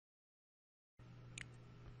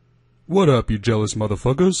What up, you jealous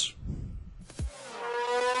motherfuckers?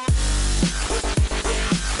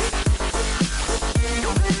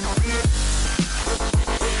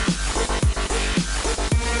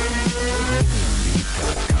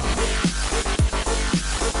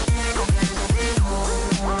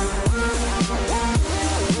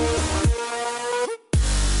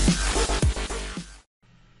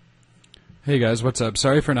 Hey guys, what's up?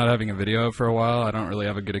 Sorry for not having a video for a while. I don't really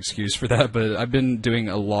have a good excuse for that, but I've been doing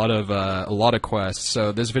a lot of quests.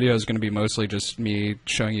 So this video is going to be mostly just me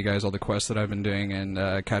showing you guys all the quests that I've been doing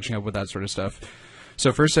and catching up with that sort of stuff.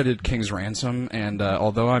 So first I did King's Ransom, and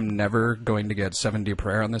although I'm never going to get 7D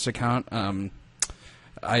prayer on this account,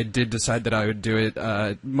 I did decide that I would do it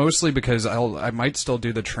mostly because I might still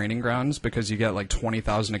do the training grounds, because you get like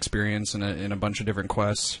 20,000 experience in a bunch of different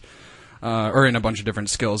quests. Or in a bunch of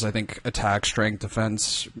different skills. I think attack, strength,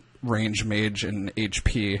 defense, range, mage, and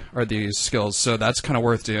HP are these skills, so that's kind of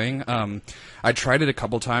worth doing. I tried it a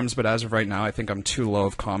couple times, but as of right now, I think I'm too low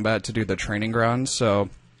of combat to do the training grounds, so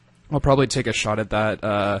I'll probably take a shot at that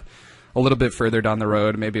a little bit further down the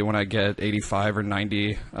road, maybe when I get 85 or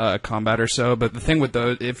 90 combat or so. But the thing with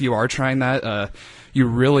those, if you are trying that, you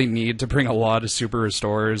really need to bring a lot of super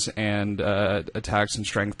restores and attacks and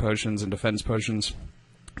strength potions and defense potions,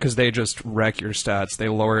 because they just wreck your stats. They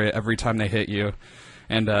lower it every time they hit you,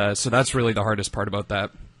 and so that's really the hardest part about that.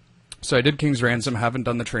 So I did King's Ransom, haven't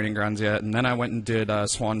done the training grounds yet, and then I went and did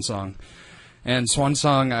Swan Song. And Swan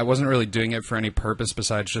Song, I wasn't really doing it for any purpose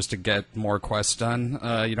besides just to get more quests done.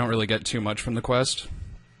 You don't really get too much from the quest.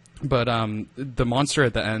 But the monster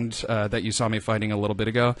at the end that you saw me fighting a little bit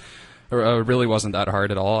ago really wasn't that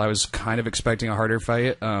hard at all. I was kind of expecting a harder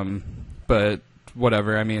fight, but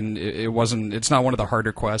whatever. I mean, it's not one of the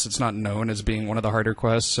harder quests. It's not known as being one of the harder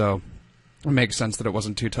quests, so it makes sense that it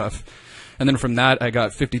wasn't too tough. And then from that, I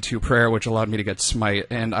got 52 prayer, which allowed me to get smite.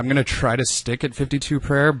 And I'm going to try to stick at 52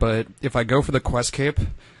 prayer, but if I go for the quest cape,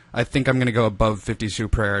 I think I'm going to go above 52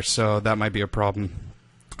 prayer, so that might be a problem.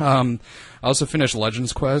 I also finished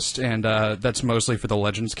Legends quest, and that's mostly for the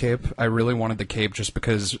Legends cape. I really wanted the cape just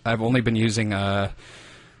because I've only been using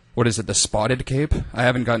what is it, the spotted cape? I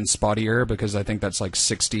haven't gotten spottier because I think that's like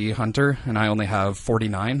 60 hunter, and I only have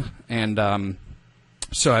 49. And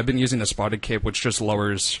so I've been using the spotted cape, which just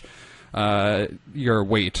lowers your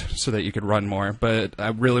weight so that you could run more. But I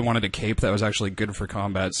really wanted a cape that was actually good for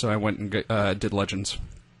combat, so I went and did Legends.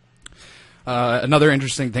 Another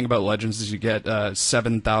interesting thing about Legends is you get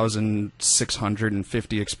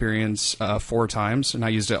 7,650 experience 4 times, and I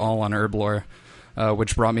used it all on Herblore,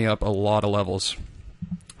 which brought me up a lot of levels.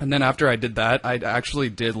 And then after I did that, I actually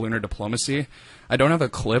did Lunar Diplomacy. I don't have a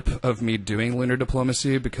clip of me doing Lunar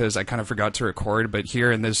Diplomacy because I kind of forgot to record, but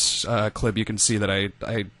here in this clip you can see that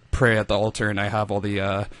I pray at the altar and I have all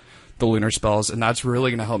the lunar spells, and that's really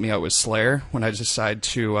going to help me out with Slayer when I decide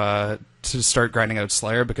to start grinding out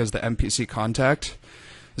Slayer, because the NPC contact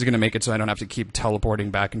is going to make it so I don't have to keep teleporting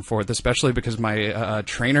back and forth, especially because my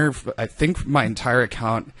trainer, I think my entire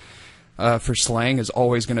account for slaying is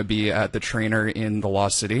always going to be at the trainer in the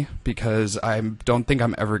Lost City, because I don't think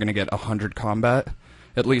I'm ever going to get 100 combat,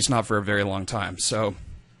 at least not for a very long time. So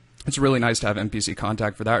it's really nice to have NPC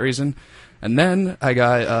contact for that reason. And then I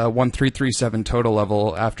got 1337 total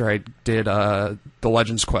level after I did the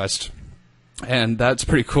Legends quest, and that's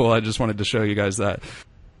pretty cool. I just wanted to show you guys that.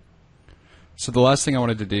 So the last thing I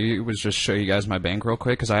wanted to do was just show you guys my bank real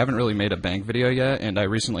quick, because I haven't really made a bank video yet, and I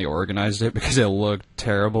recently organized it because it looked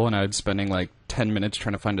terrible, and I was spending like 10 minutes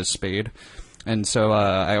trying to find a spade. And so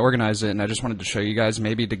I organized it, and I just wanted to show you guys,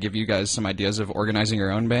 maybe to give you guys some ideas of organizing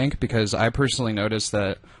your own bank, because I personally noticed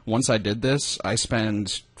that once I did this, I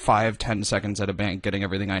spend 5-10 seconds at a bank getting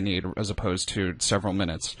everything I need, as opposed to several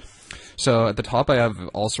minutes. So at the top I have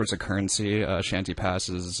all sorts of currency, shanty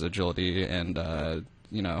passes, agility, and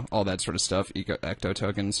you know, all that sort of stuff, ecto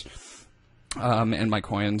tokens, and my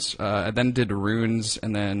coins. I then did runes,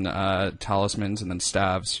 and then talismans, and then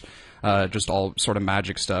staves, just all sort of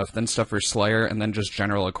magic stuff, then stuff for Slayer, and then just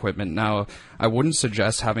general equipment. Now, I wouldn't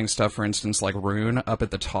suggest having stuff, for instance, like rune up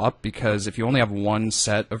at the top, because if you only have one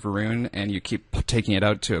set of rune and you keep taking it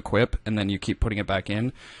out to equip, and then you keep putting it back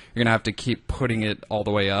in, you're gonna have to keep putting it all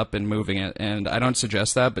the way up and moving it, and I don't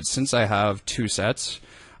suggest that. But since I have 2 sets,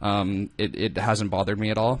 it hasn't bothered me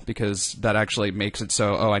at all, because that actually makes it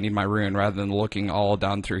so, oh, I need my rune, rather than looking all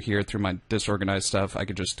down through here through my disorganized stuff. I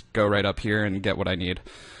could just go right up here and get what I need.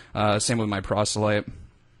 Same with my proselyte.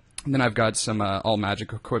 And then I've got some all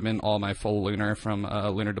magic equipment, all my full lunar from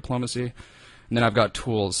Lunar Diplomacy. And then I've got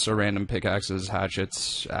tools, so random pickaxes,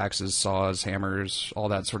 hatchets, axes, saws, hammers, all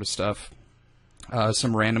that sort of stuff.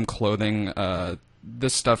 Some random clothing,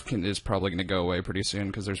 this stuff is probably going to go away pretty soon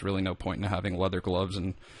because there's really no point in having leather gloves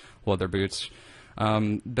and leather boots.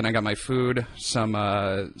 Then I got my food, some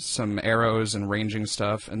arrows and ranging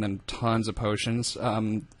stuff, and then tons of potions.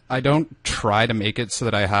 I don't try to make it so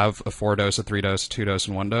that I have a 4-dose, a 3-dose, a 2-dose,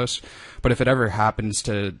 and 1-dose, but if it ever happens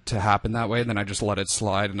to happen that way, then I just let it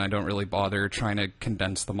slide, and I don't really bother trying to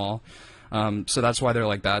condense them all. So that's why they're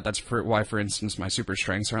like that. That's why, for instance, my super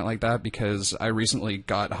strengths aren't like that, because I recently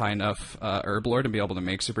got high enough herb lore to be able to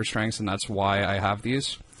make super strengths, and that's why I have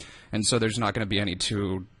these. And so there's not going to be any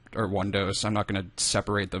 2 or 1 dose. I'm not going to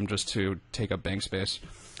separate them just to take up bank space.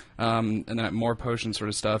 And then more potion sort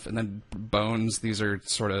of stuff, and then bones. These are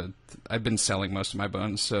sort of, I've been selling most of my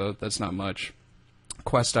bones, so that's not much.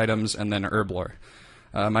 Quest items, and then herb lore.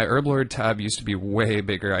 My herb lore tab used to be way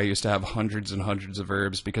bigger. I used to have hundreds and hundreds of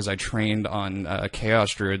herbs because I trained on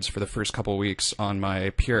Chaos Druids for the first couple weeks on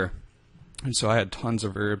my Pure. And so I had tons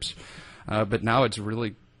of herbs. But now it's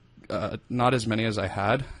really not as many as I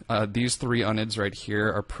had. These 3 unids right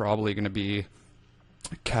here are probably going to be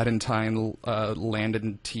Cadentine,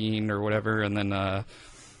 Landentine, or whatever, and then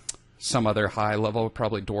some other high level,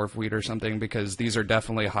 probably Dwarf Wheat or something, because these are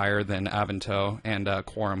definitely higher than Avanto and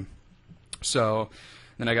Quorum. So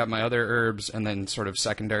then I got my other herbs, and then sort of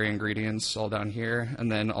secondary ingredients all down here,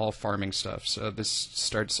 and then all farming stuff. So this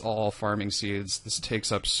starts all farming seeds. This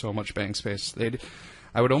takes up so much bank space.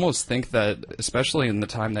 I would almost think that, especially in the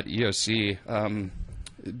time that EOC,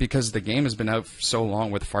 because the game has been out so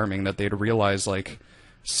long with farming, that they'd realize, like,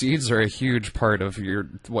 seeds are a huge part of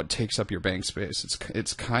what takes up your bank space.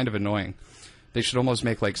 It's kind of annoying. They should almost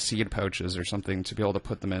make, like, seed pouches or something to be able to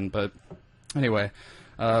put them in. But anyway,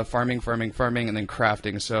 farming, and then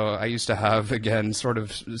crafting. So I used to have, again, sort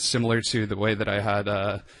of similar to the way that I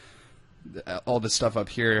had all the stuff up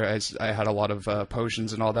here. I had a lot of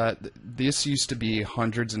potions and all that. This used to be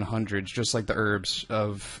hundreds and hundreds, just like the herbs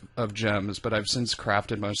of gems, but I've since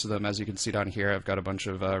crafted most of them. As you can see down here, I've got a bunch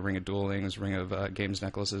of Ring of Duelings, Ring of Games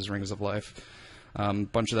necklaces, Rings of Life,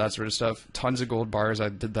 bunch of that sort of stuff. Tons of gold bars. I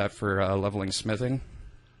did that for leveling smithing,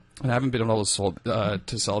 and I haven't been able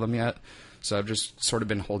to sell them yet. So I've just sort of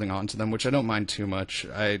been holding on to them, which I don't mind too much.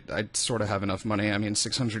 I sort of have enough money. I mean,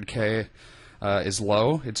 600k is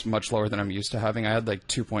low. It's much lower than I'm used to having. I had like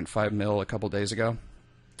 2.5 mil a couple days ago,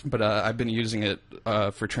 but I've been using it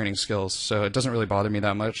for training skills, so it doesn't really bother me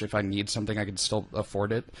that much. If I need something, I can still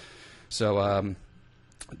afford it. So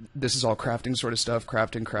this is all crafting sort of stuff.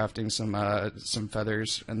 Crafting some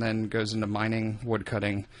feathers, and then goes into mining, wood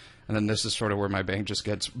cutting, and then this is sort of where my bank just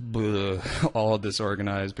gets all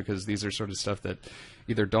disorganized, because these are sort of stuff that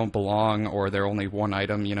either don't belong or they're only 1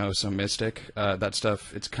 item, you know, some mystic. That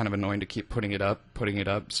stuff, it's kind of annoying to keep putting it up,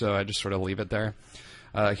 so I just sort of leave it there.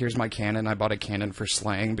 Here's my cannon. I bought a cannon for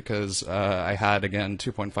slaying because I had, again,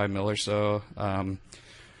 2.5 mil or so.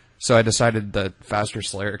 So I decided that faster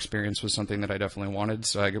Slayer experience was something that I definitely wanted,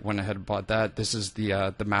 so I went ahead and bought that. This is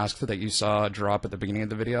the mask that you saw drop at the beginning of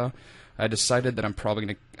the video. I decided that I'm probably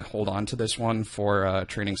going to hold on to this one for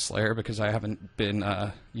training Slayer, because I haven't been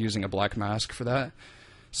using a black mask for that.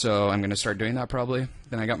 So I'm going to start doing that probably.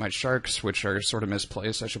 Then I got my sharks, which are sort of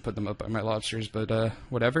misplaced. I should put them up by my lobsters, but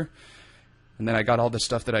whatever. And then I got all the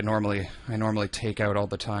stuff that I normally take out all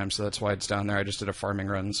the time, so that's why it's down there. I just did a farming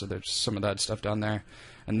run, so there's some of that stuff down there.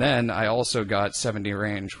 And then I also got 70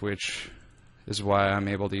 range, which is why I'm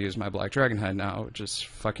able to use my Black Dragon Head now, which is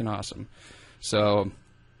fucking awesome. So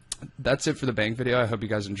that's it for the bank video. I hope you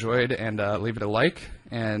guys enjoyed, and leave it a like,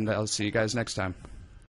 and I'll see you guys next time.